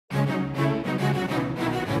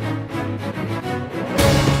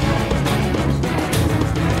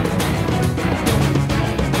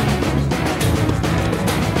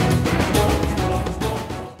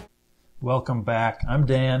welcome back. I'm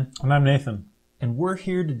Dan. And I'm Nathan. And we're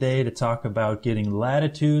here today to talk about getting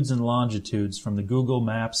latitudes and longitudes from the Google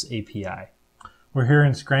Maps API. We're here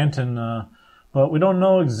in Scranton, but we don't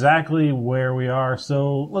know exactly where we are,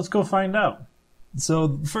 so let's go find out. So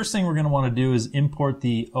the first thing we're going to want to do is import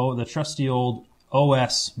the trusty old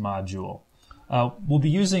OS module. We'll be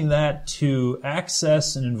using that to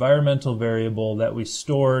access an environmental variable that we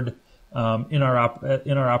stored in our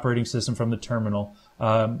operating system from the terminal.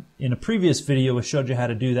 In a previous video, we showed you how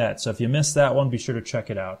to do that. So if you missed that one, be sure to check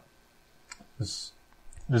it out. This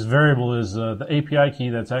variable is the API key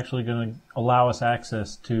that's actually going to allow us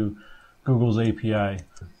access to Google's API.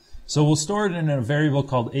 So we'll store it in a variable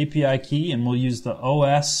called API key, and we'll use the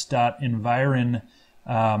os.environ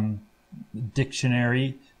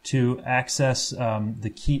dictionary to access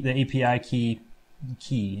the API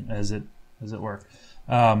key as it were.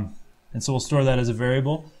 And so we'll store that as a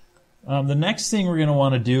variable. The next thing we're going to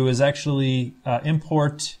want to do is actually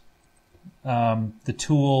import the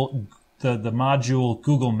tool, the module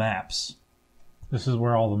Google Maps. This is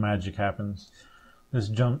where all the magic happens.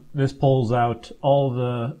 This pulls out all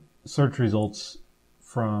the search results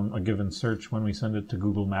from a given search when we send it to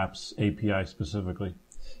Google Maps API specifically.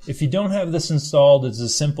 If you don't have this installed, it's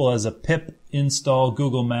as simple as a pip install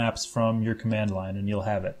Google Maps from your command line, and you'll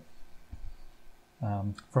have it.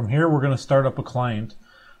 From here, we're going to start up a client.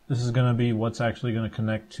 This is going to be what's actually going to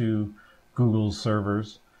connect to Google's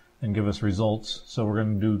servers and give us results. So we're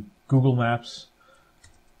going to do Google Maps,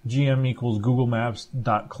 gm equals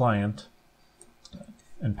googlemaps.client,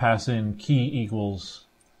 and pass in key equals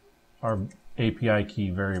our API key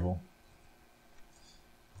variable.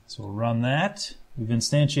 So we'll run that. We've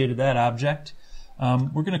instantiated that object.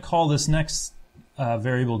 We're going to call this next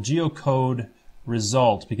variable geocode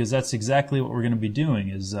result, because that's exactly what we're going to be doing,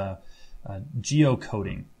 is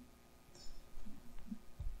geocoding.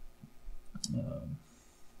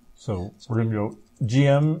 So we're going to go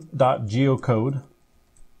gm.geocode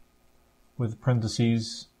with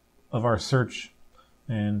parentheses of our search.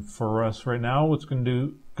 And for us right now, it's going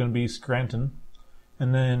to be Scranton.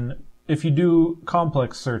 And then if you do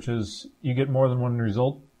complex searches, you get more than one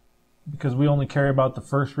result. Because we only care about the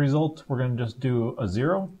first result, we're going to just do a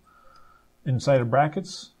 0 inside of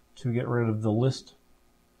brackets to get rid of the list.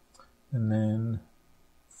 And then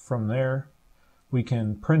from there, we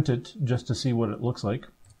can print it just to see what it looks like.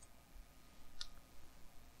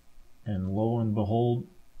 And lo and behold,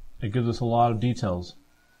 it gives us a lot of details.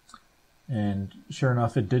 And sure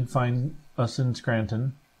enough, it did find us in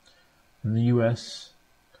Scranton, in the US,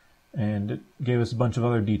 and it gave us a bunch of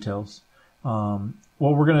other details. What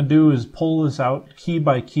we're going to do is pull this out key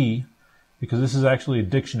by key, because this is actually a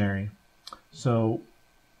dictionary. So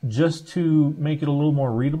just to make it a little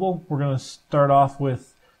more readable, we're going to start off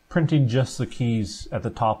with printing just the keys at the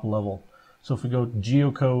top level. So if we go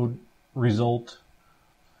geocode result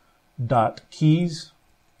dot keys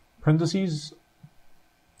parentheses,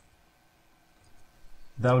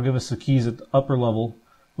 that'll give us the keys at the upper level.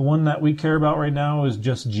 The one that we care about right now is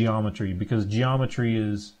just geometry, because geometry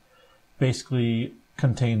is basically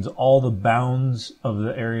contains all the bounds of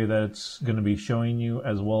the area that it's going to be showing you,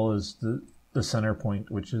 as well as the center point,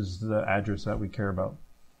 which is the address that we care about.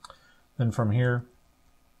 Then from here,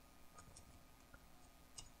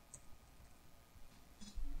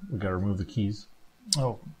 we got to remove the keys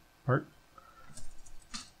part,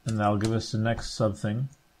 and that'll give us the next sub thing,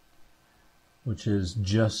 which is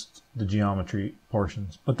just the geometry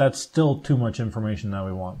portions. But that's still too much information that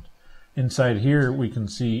we want. Inside here, we can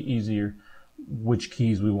see easier which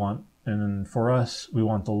keys we want. And then for us, we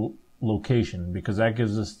want the location, because that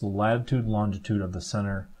gives us the latitude and longitude of the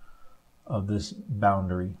center of this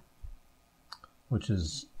boundary, which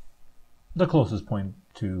is the closest point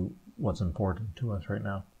to what's important to us right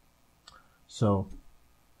now. So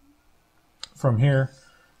from here,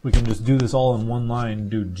 we can just do this all in one line,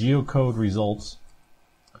 do geocode results,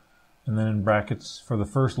 and then in brackets for the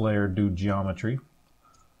first layer, do geometry.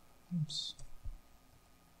 Oops.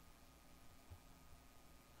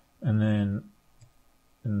 And then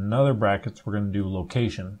in another brackets, we're going to do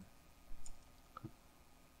location.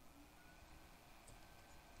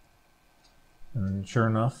 And sure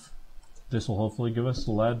enough, this will hopefully give us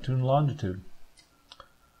the latitude and longitude.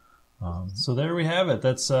 So there we have it.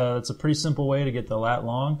 That's a pretty simple way to get the lat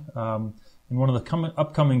long. In one of the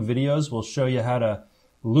upcoming videos, we'll show you how to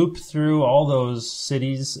loop through all those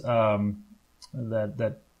cities that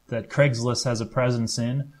Craigslist has a presence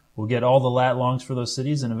in. We'll get all the lat longs for those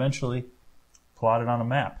cities and eventually plot it on a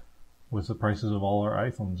map. With the prices of all our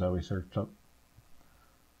iPhones that we searched up.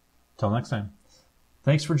 Till next time.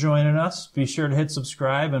 Thanks for joining us. Be sure to hit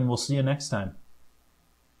subscribe, and we'll see you next time.